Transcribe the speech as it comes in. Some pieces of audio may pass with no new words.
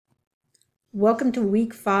Welcome to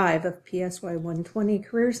week 5 of PSY 120,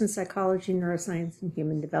 Careers in Psychology, Neuroscience, and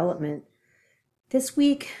Human Development. This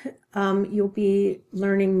week, you'll be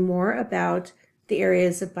learning more about the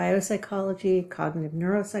areas of biopsychology, cognitive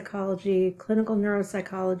neuropsychology, clinical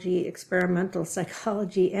neuropsychology, experimental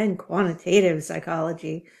psychology, and quantitative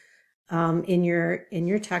psychology in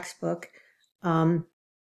your textbook.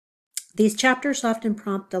 These chapters often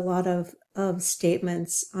prompt a lot of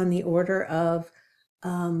statements on the order of,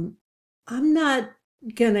 I'm not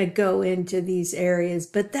going to go into these areas,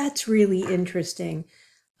 but that's really interesting.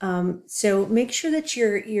 So make sure that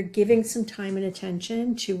you're giving some time and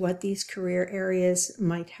attention to what these career areas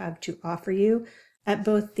might have to offer you at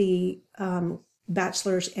both the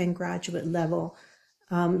bachelor's and graduate level.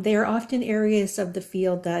 They are often areas of the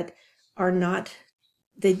field that are not,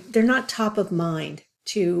 they're not top of mind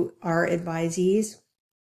to our advisees,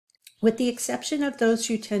 with the exception of those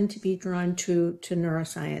who tend to be drawn to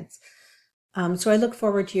neuroscience. So I look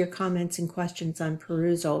forward to your comments and questions on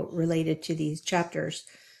perusal related to these chapters.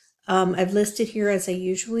 I've listed here, as I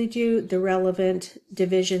usually do, the relevant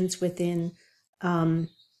divisions within the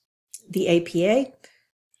APA.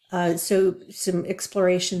 So some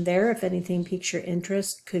exploration there, if anything piques your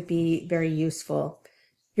interest, could be very useful.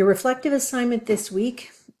 Your reflective assignment this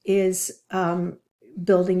week is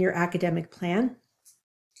building your academic plan.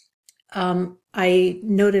 I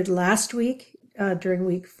noted last week during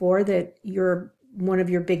week 4 that one of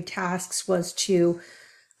your big tasks was to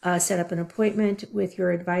set up an appointment with your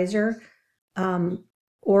advisor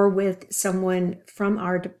or with someone from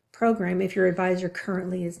our program. If your advisor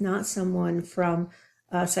currently is not someone from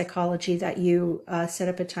psychology, that you set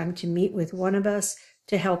up a time to meet with one of us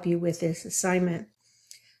to help you with this assignment.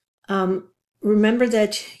 Remember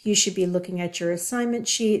that you should be looking at your assignment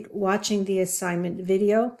sheet, watching the assignment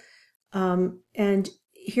video, and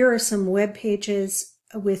here are some web pages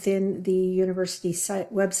within the university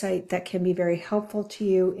website that can be very helpful to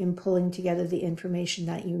you in pulling together the information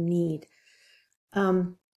that you need.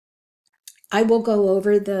 I will go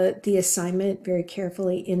over the assignment very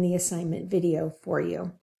carefully in the assignment video for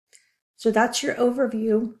you. So that's your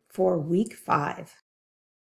overview for week 5.